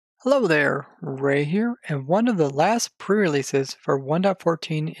Hello there, Ray here, and one of the last pre-releases for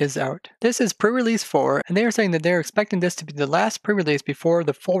 1.14 is out. This is pre-release 4, and they are saying that they're expecting this to be the last pre-release before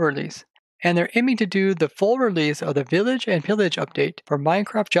the full release. And they're aiming to do the full release of the Village and Pillage update for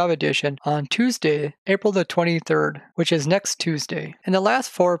Minecraft Java Edition on Tuesday, April the 23rd, which is next Tuesday. And the last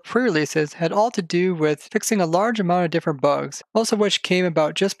 4 pre-releases had all to do with fixing a large amount of different bugs, most of which came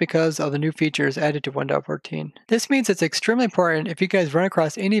about just because of the new features added to 1.14. This means it's extremely important if you guys run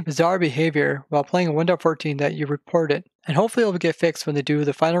across any bizarre behavior while playing in 1.14 that you report it. And hopefully it'll get fixed when they do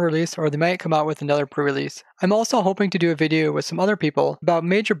the final release, or they might come out with another pre-release. I'm also hoping to do a video with some other people about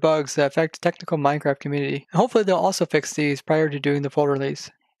major bugs that affect the technical Minecraft community, and hopefully they'll also fix these prior to doing the full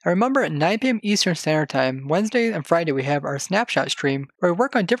release. And remember, at 9 p.m. Eastern Standard Time, Wednesday and Friday, we have our snapshot stream where we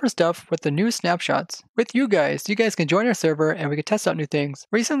work on different stuff with the new snapshots. With you guys can join our server and we can test out new things.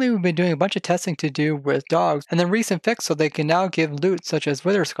 Recently, we've been doing a bunch of testing to do with dogs, and then recent fix so they can now give loot such as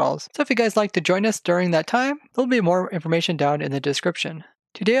wither skulls. So if you guys like to join us during that time, there'll be more information down in the description.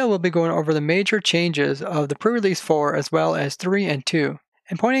 Today I will be going over the major changes of the pre-release 4 as well as 3 and 2,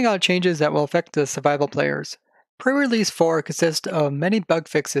 and pointing out changes that will affect the survival players. Pre-release 4 consists of many bug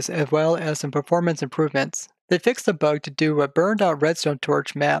fixes as well as some performance improvements. They fixed the bug to do what burned out redstone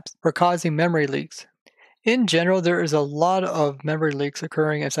torch maps were causing memory leaks. In general, there is a lot of memory leaks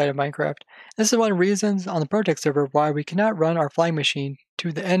occurring inside of Minecraft. This is one of the reasons on the ProtoTech server why we cannot run our flying machine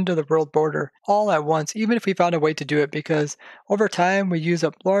to the end of the world border all at once, even if we found a way to do it, because over time we use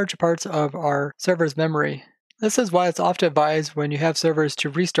up large parts of our server's memory. This is why it's often advised when you have servers to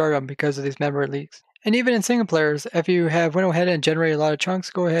restart them because of these memory leaks. And even in single players, if you have went ahead and generated a lot of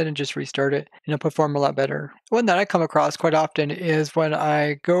chunks, go ahead and just restart it and it'll perform a lot better. One that I come across quite often is when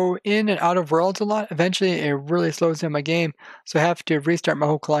I go in and out of worlds a lot, eventually it really slows down my game, so I have to restart my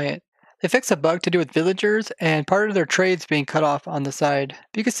whole client. They fixed a bug to do with villagers and part of their trades being cut off on the side.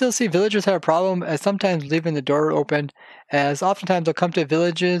 But you can still see villagers have a problem as sometimes leaving the door open, as oftentimes they'll come to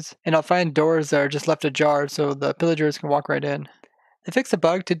villages and I'll find doors that are just left ajar so the villagers can walk right in. They fixed a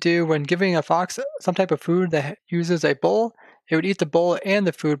bug to do when giving a fox some type of food that uses a bowl. It would eat the bowl and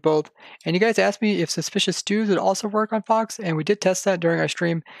the food both. And you guys asked me if suspicious stews would also work on fox, and we did test that during our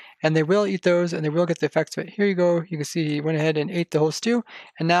stream, and they will eat those and they will get the effects of it. Here you go. You can see he went ahead and ate the whole stew,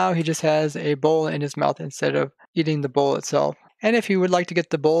 and now he just has a bowl in his mouth instead of eating the bowl itself. And if you would like to get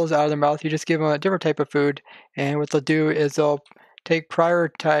the bowls out of their mouth, you just give them a different type of food, and what they'll do is they'll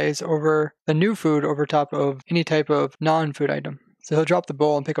prioritize over the new food over top of any type of non-food item. So he'll drop the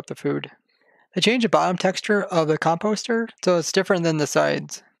bowl and pick up the food. They changed the bottom texture of the composter so it's different than the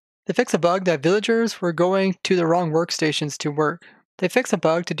sides. They fixed a bug that villagers were going to the wrong workstations to work. They fixed a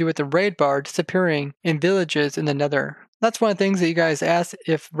bug to do with the raid bar disappearing in villages in the nether. That's one of the things that you guys asked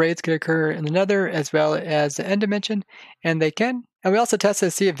if raids could occur in the nether as well as the end dimension, and they can. And we also tested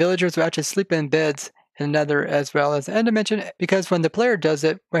to see if villagers would actually sleep in beds in the nether as well as the end dimension, because when the player does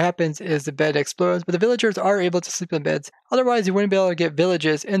it, what happens is the bed explodes, but the villagers are able to sleep in beds. Otherwise, you wouldn't be able to get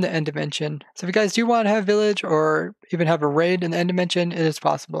villages in the end dimension. So if you guys do want to have village or even have a raid in the end dimension, it is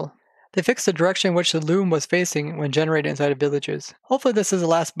possible. They fixed the direction in which the loom was facing when generated inside of villages. Hopefully this is the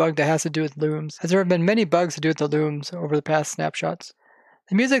last bug that has to do with looms, as there have been many bugs to do with the looms over the past snapshots.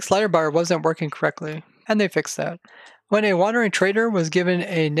 The music slider bar wasn't working correctly, and they fixed that. When a wandering trader was given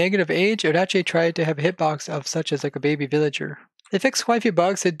a negative age, it would actually try to have a hitbox of such as like a baby villager. They fixed quite a few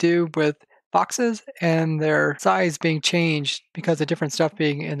bugs to do with foxes and their size being changed because of different stuff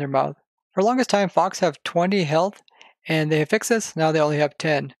being in their mouth. For the longest time, foxes have 20 health, and they have fixed this, now they only have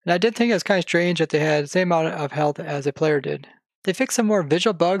 10. And I did think it was kind of strange that they had the same amount of health as a player did. They fixed some more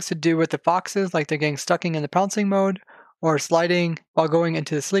visual bugs to do with the foxes, like they're getting stuck in the pouncing mode, or sliding while going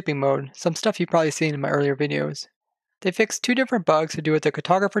into the sleeping mode, some stuff you've probably seen in my earlier videos. They fixed 2 different bugs to do with the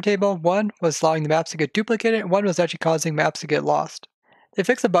cartographer table. One was allowing the maps to get duplicated, and one was actually causing maps to get lost. They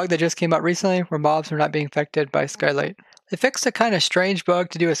fixed a bug that just came out recently where mobs were not being affected by skylight. They fixed a kind of strange bug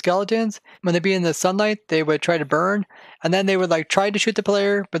to do with skeletons. When they'd be in the sunlight, they would try to burn, and then they would try to shoot the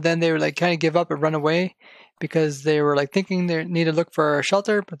player, but then they would kind of give up and run away because they were thinking they need to look for a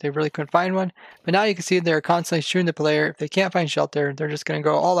shelter, but they really couldn't find one. But now you can see they're constantly shooting the player. If they can't find shelter, they're just going to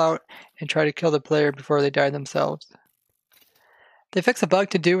go all out and try to kill the player before they die themselves. They fixed a bug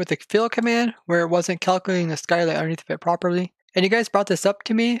to do with the fill command where it wasn't calculating the skylight underneath of it properly. And you guys brought this up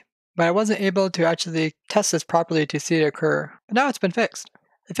to me, but I wasn't able to actually test this properly to see it occur. But now it's been fixed.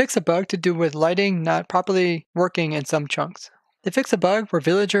 They fixed a bug to do with lighting not properly working in some chunks. They fixed a bug where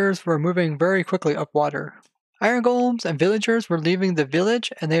villagers were moving very quickly up water. Iron golems and villagers were leaving the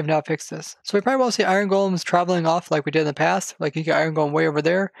village, and they have now fixed this. So we probably won't see iron golems traveling off like we did in the past. Like you get iron golem way over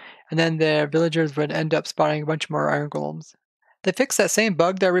there, and then the villagers would end up spawning a bunch more iron golems. They fixed that same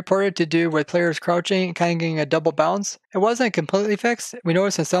bug that I reported to do with players crouching and kind of getting a double bounce. It wasn't completely fixed. We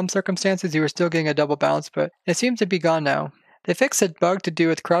noticed in some circumstances you were still getting a double bounce, but it seems to be gone now. They fixed a bug to do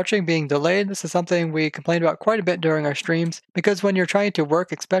with crouching being delayed. This is something we complained about quite a bit during our streams, because when you're trying to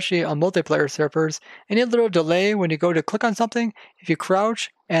work, especially on multiplayer servers, any little delay when you go to click on something, if you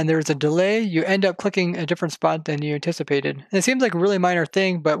crouch and there's a delay, you end up clicking a different spot than you anticipated. And it seems like a really minor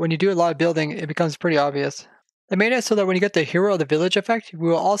thing, but when you do a lot of building, it becomes pretty obvious. They made it so that when you get the Hero of the Village effect, we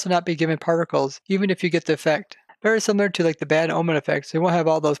will also not be given particles, even if you get the effect. Very similar to like the Bad Omen effect, so you won't have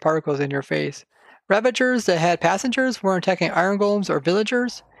all those particles in your face. Ravagers that had passengers weren't attacking Iron Golems or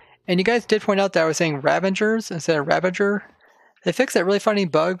Villagers, and you guys did point out that I was saying Ravagers instead of Ravager. They fixed that really funny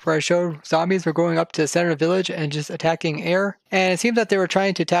bug where I showed zombies were going up to the center of the village and just attacking air, and it seemed that they were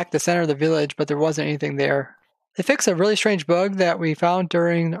trying to attack the center of the village, but there wasn't anything there. They fixed a really strange bug that we found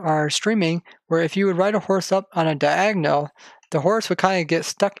during our streaming, where if you would ride a horse up on a diagonal, the horse would kind of get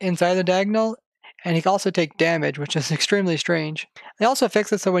stuck inside the diagonal, and he could also take damage, which is extremely strange. They also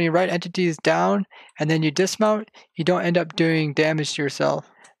fixed it so when you ride entities down and then you dismount, you don't end up doing damage to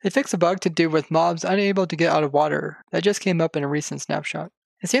yourself. They fixed a bug to do with mobs unable to get out of water. That just came up in a recent snapshot.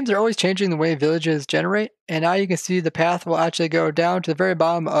 It seems they're always changing the way villages generate, and now you can see the path will actually go down to the very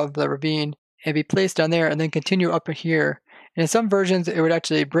bottom of the ravine and be placed down there and then continue up here. And in some versions, it would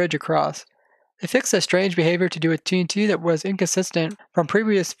actually bridge across. They fixed a strange behavior to do with TNT that was inconsistent from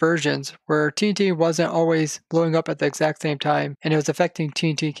previous versions, where TNT wasn't always blowing up at the exact same time, and it was affecting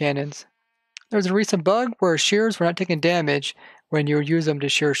TNT cannons. There was a recent bug where shears were not taking damage when you use them to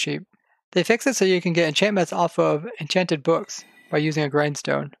shear sheep. They fixed it so you can get enchantments off of enchanted books by using a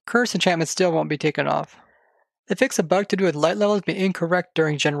grindstone. Curse enchantments still won't be taken off. They fixed a bug to do with light levels being incorrect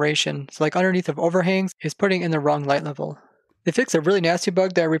during generation, so like underneath of overhangs is putting in the wrong light level. They fixed a really nasty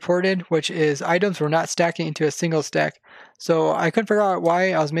bug that I reported, which is items were not stacking into a single stack. So I couldn't figure out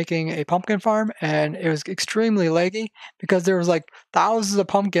why I was making a pumpkin farm, and it was extremely laggy because there was like thousands of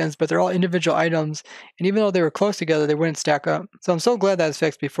pumpkins, but they're all individual items, and even though they were close together, they wouldn't stack up. So I'm so glad that was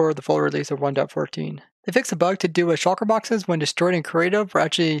fixed before the full release of 1.14. They fixed a bug to do with shulker boxes when destroyed in creative were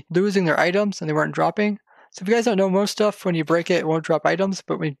actually losing their items and they weren't dropping. So if you guys don't know, most stuff, when you break it, it won't drop items,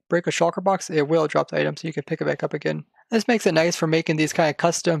 but when you break a shulker box, it will drop the item, so you can pick it back up again. This makes it nice for making these kind of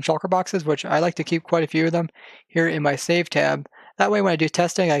custom shulker boxes, which I like to keep quite a few of them here in my save tab. That way when I do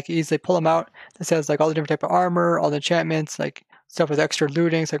testing, I can easily pull them out. This has like all the different type of armor, all the enchantments, like stuff with extra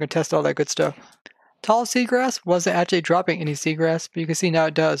looting, so I can test all that good stuff. Tall seagrass wasn't actually dropping any seagrass, but you can see now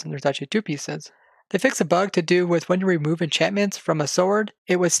it does, and there's actually 2 pieces. They fixed a bug to do with when you remove enchantments from a sword,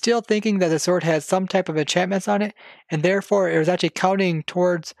 it was still thinking that the sword had some type of enchantments on it, and therefore it was actually counting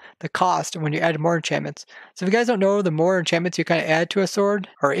towards the cost when you added more enchantments. So if you guys don't know, the more enchantments you kind of add to a sword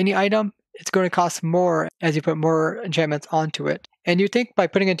or any item, it's going to cost more as you put more enchantments onto it. And you'd think by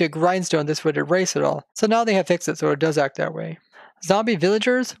putting it into a grindstone this would erase it all. So now they have fixed it so it does act that way. Zombie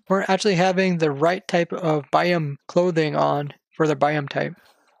villagers weren't actually having the right type of biome clothing on for their biome type.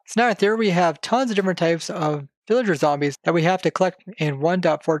 So now here we have tons of different types of villager zombies that we have to collect in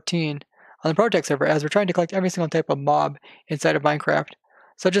 1.14 on the ProtoTech server as we're trying to collect every single type of mob inside of Minecraft.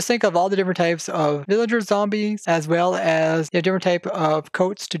 So just think of all the different types of villager zombies as well as the different type of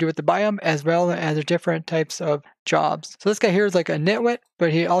coats to do with the biome as well as the different types of jobs. So this guy here is like a nitwit,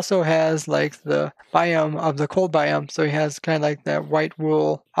 but he also has like the biome of the cold biome. So he has kind of like that white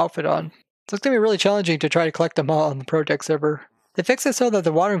wool outfit on. So it's going to be really challenging to try to collect them all on the ProtoTech server. They fixed it so that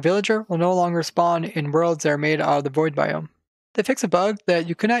the wandering villager will no longer spawn in worlds that are made out of the void biome. They fixed a bug that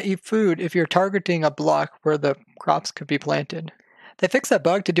you could not eat food if you're targeting a block where the crops could be planted. They fixed that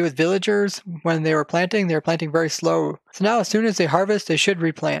bug to do with villagers when they were planting very slow. So now as soon as they harvest, they should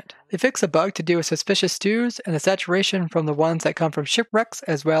replant. They fixed a bug to do with suspicious stews, and the saturation from the ones that come from shipwrecks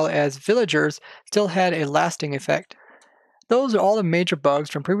as well as villagers still had a lasting effect. Those are all the major bugs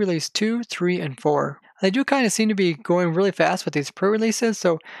from pre-release 2, 3, and 4. They do kind of seem to be going really fast with these pre-releases,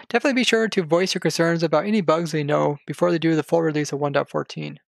 so definitely be sure to voice your concerns about any bugs they know before they do the full release of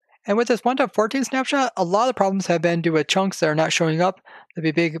 1.14. And with this 1.14 snapshot, a lot of the problems have been due with chunks that are not showing up. There'll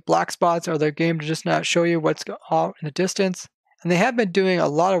be big black spots or the game to just not show you what's out in the distance. And they have been doing a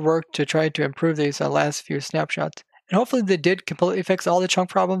lot of work to try to improve these in the last few snapshots. And hopefully they did completely fix all the chunk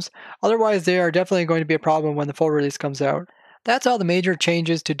problems. Otherwise, they are definitely going to be a problem when the full release comes out. That's all the major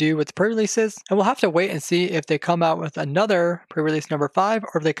changes to do with the pre-releases, and we'll have to wait and see if they come out with another pre-release number 5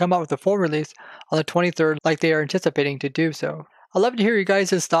 or if they come out with a full release on the 23rd like they are anticipating to do so. I'd love to hear you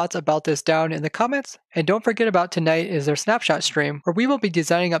guys' thoughts about this down in the comments, and don't forget about tonight is their snapshot stream where we will be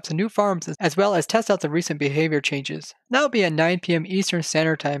designing up some new farms as well as test out the recent behavior changes. That will be at 9 p.m. Eastern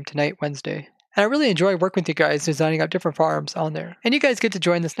Standard Time tonight, Wednesday. And I really enjoy working with you guys designing out different farms on there. And you guys get to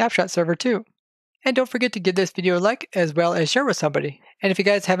join the Snapshot server too. And don't forget to give this video a like as well as share with somebody. And if you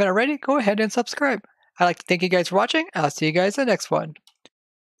guys haven't already, go ahead and subscribe. I'd like to thank you guys for watching. I'll see you guys in the next one.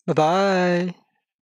 Bye-bye.